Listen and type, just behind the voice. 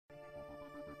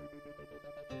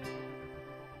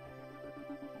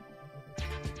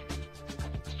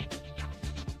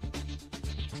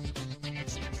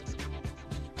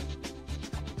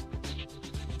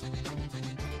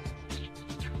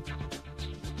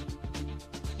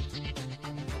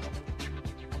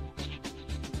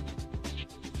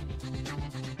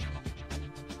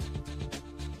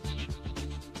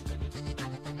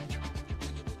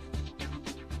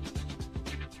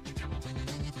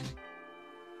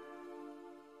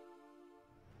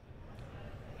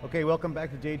Okay, welcome back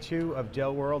to day 2 of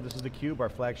DellWorld. This is theCUBE, our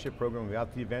flagship program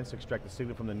without the events, extract the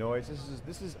signal from the noise.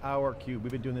 This is our CUBE.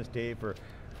 We've been doing this day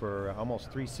for almost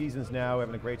 3 seasons now,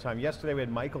 having a great time. Yesterday we had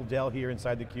Michael Dell here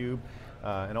inside theCUBE,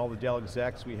 and all the Dell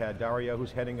execs. We had Dario,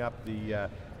 who's heading up the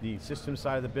systems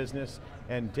side of the business,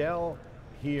 and Dell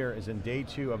here is in day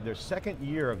 2 of their second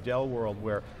year of DellWorld,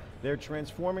 where they're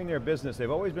transforming their business.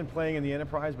 They've always been playing in the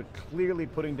enterprise, but clearly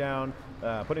putting the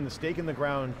stake in the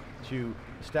ground to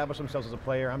establish themselves as a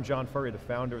player. I'm John Furrier, the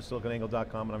founder of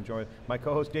SiliconANGLE.com, and I'm joined by my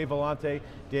co-host Dave Vellante.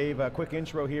 Dave, a quick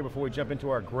intro here before we jump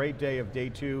into our great day of day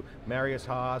 2. Marius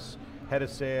Haas, head of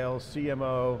sales,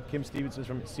 CMO, Kim Stevenson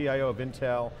from CIO of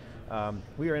Intel.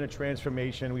 We are in a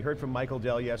transformation. We heard from Michael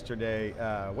Dell yesterday.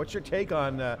 What's your take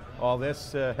on all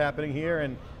this happening here,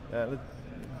 and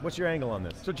what's your angle on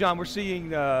this? So John, we're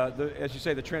seeing, as you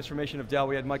say, the transformation of Dell.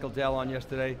 We had Michael Dell on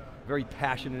yesterday, very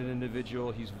passionate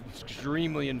individual. He's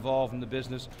extremely involved in the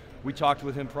business. We talked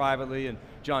with him privately, and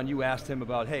John, you asked him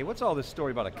about, hey, what's all this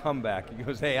story about a comeback? He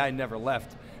goes, hey, I never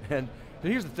left. And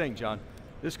here's the thing, John.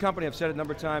 This company, I've said it a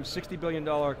number of times, $60 billion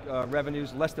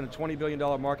revenues, less than a $20 billion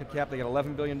market cap. They got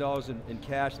 $11 billion in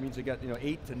cash. That means they got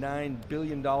 $8 to $9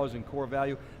 billion in core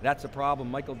value. That's a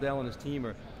problem. Michael Dell and his team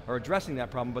are addressing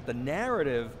that problem, but the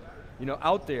narrative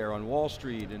out there on Wall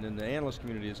Street and in the analyst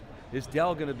community is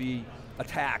Dell going to be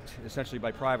attacked essentially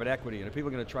by private equity, and people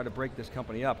are going to try to break this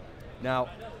company up. Now,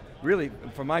 really,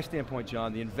 from my standpoint,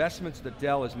 John, the investments that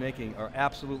Dell is making are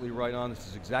absolutely right on. This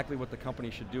is exactly what the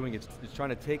company should be doing. It's trying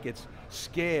to take its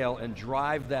scale and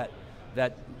drive that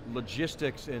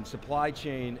logistics and supply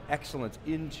chain excellence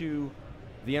into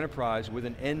the enterprise with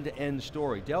an end-to-end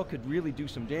story. Dell could really do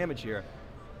some damage here.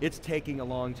 It's taking a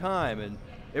long time, and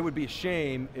it would be a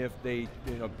shame if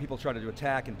people try to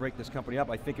attack and break this company up.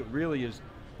 I think it really is,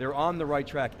 they're on the right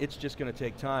track. It's just going to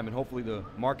take time, and hopefully the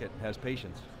market has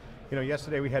patience.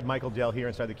 Yesterday we had Michael Dell here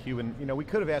inside theCUBE, and we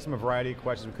could have asked him a variety of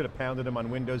questions. We could have pounded him on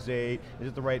Windows 8, is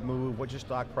it the right move, what's your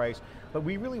stock price? But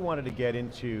we really wanted to get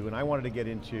into, and I wanted to get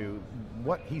into,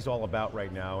 what he's all about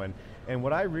right now. And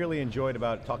what I really enjoyed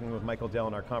about talking with Michael Dell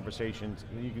in our conversations,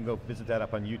 you can go visit that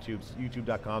up on YouTube,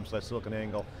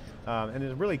 youtube.com/SiliconANGLE, and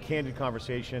it's a really candid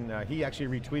conversation. He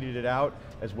actually retweeted it out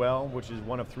as well, which is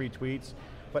one of 3 tweets.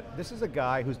 But this is a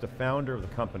guy who's the founder of the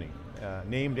company,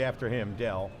 named after him,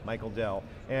 Dell, Michael Dell,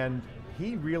 and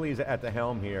he really is at the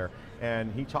helm here,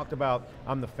 and he talked about,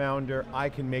 I'm the founder, I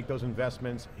can make those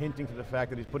investments, hinting to the fact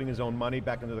that he's putting his own money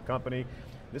back into the company.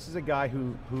 This is a guy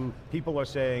who people are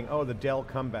saying, oh, the Dell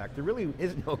comeback. There really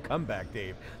is no comeback,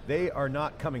 Dave. They are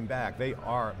not coming back, they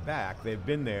are back, they've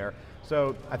been there.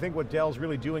 So I think what Dell's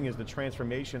really doing is the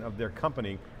transformation of their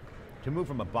company to move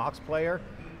from a box player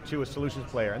to a solutions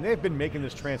player. And they've been making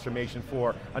this transformation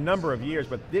for a number of years,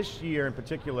 but this year in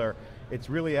particular, it's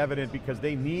really evident because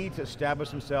they need to establish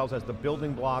themselves as the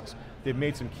building blocks. They've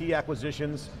made some key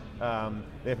acquisitions.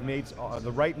 They've made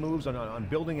the right moves on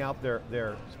building out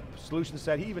their solution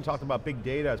set. He even talked about big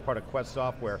data as part of Quest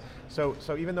software. So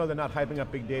even though they're not hyping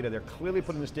up big data, they're clearly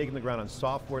putting the stake in the ground on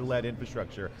software-led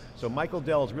infrastructure. So Michael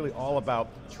Dell is really all about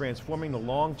transforming the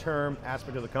long-term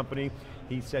aspect of the company.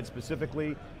 He said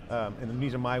specifically, and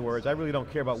these are my words, I really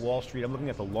don't care about Wall Street, I'm looking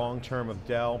at the long term of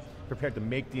Dell, prepared to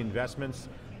make the investments.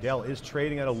 Dell is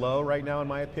trading at a low right now in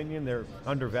my opinion, they're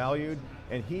undervalued,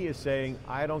 and he is saying,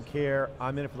 I don't care,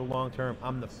 I'm in it for the long term,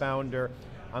 I'm the founder,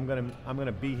 I'm going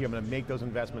to be here, I'm going to make those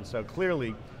investments. So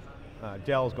clearly,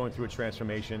 Dell is going through a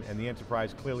transformation, and the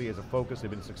enterprise clearly is a focus. They've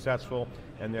been successful,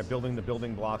 and they're building the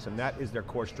building blocks, and that is their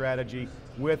core strategy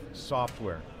with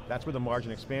software. That's where the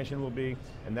margin expansion will be,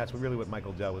 and that's really what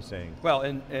Michael Dell was saying. Well,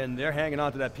 and they're hanging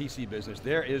on to that PC business.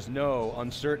 There is no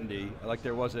uncertainty like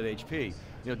there was at HP.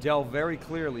 Dell very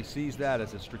clearly sees that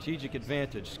as a strategic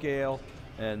advantage, scale,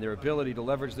 and their ability to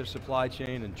leverage their supply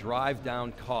chain and drive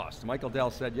down costs. Michael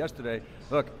Dell said yesterday,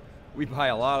 look, we buy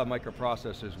a lot of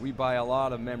microprocessors, we buy a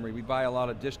lot of memory, we buy a lot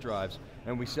of disk drives,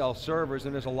 and we sell servers,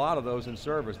 and there's a lot of those in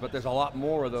servers, but there's a lot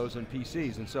more of those in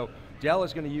PCs, and so Dell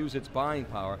is going to use its buying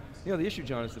power. The issue,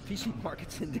 John, is the PC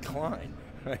market's in decline,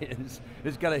 right? And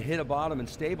it's got to hit a bottom and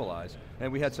stabilize.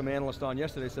 And we had some analysts on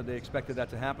yesterday said they expected that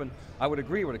to happen. I would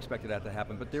agree with expected that to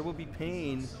happen, but there will be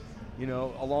pain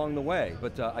along the way.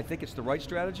 But I think it's the right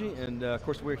strategy, and of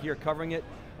course we're here covering it.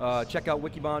 Check out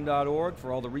wikibon.org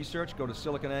for all the research. Go to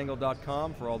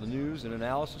siliconangle.com for all the news and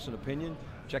analysis and opinion.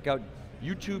 Check out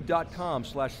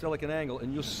youtube.com/SiliconANGLE,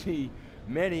 and you'll see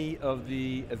many of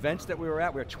the events that we were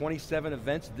at. We had 27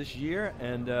 events this year,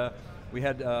 and we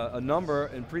had a number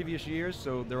in previous years,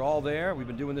 so they're all there. We've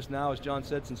been doing this now, as John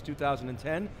said, since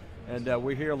 2010, and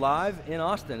we're here live in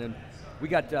Austin. And we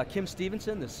got Kim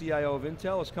Stevenson, the CIO of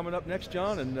Intel, is coming up next,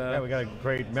 John. And yeah, we got a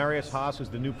great Marius Haas, who's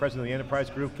the new president of the enterprise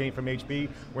group, came from HP.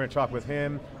 We're going to talk with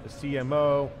him, the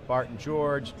CMO, Barton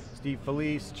George, Steve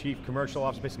Felice, Chief Commercial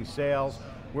Officer, basically sales.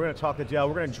 We're going to talk to Dell.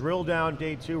 We're going to drill down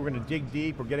day 2. We're going to dig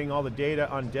deep. We're getting all the data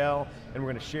on Dell, and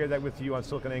we're going to share that with you on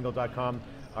siliconangle.com,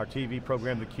 our TV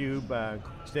program, theCUBE.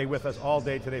 Stay with us all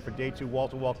day today for day 2,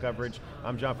 wall-to-wall coverage.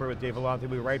 I'm John Furrier with Dave Vellante. We'll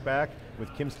be right back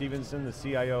with Kim Stevenson, the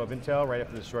CIO of Intel, right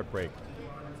after this short break.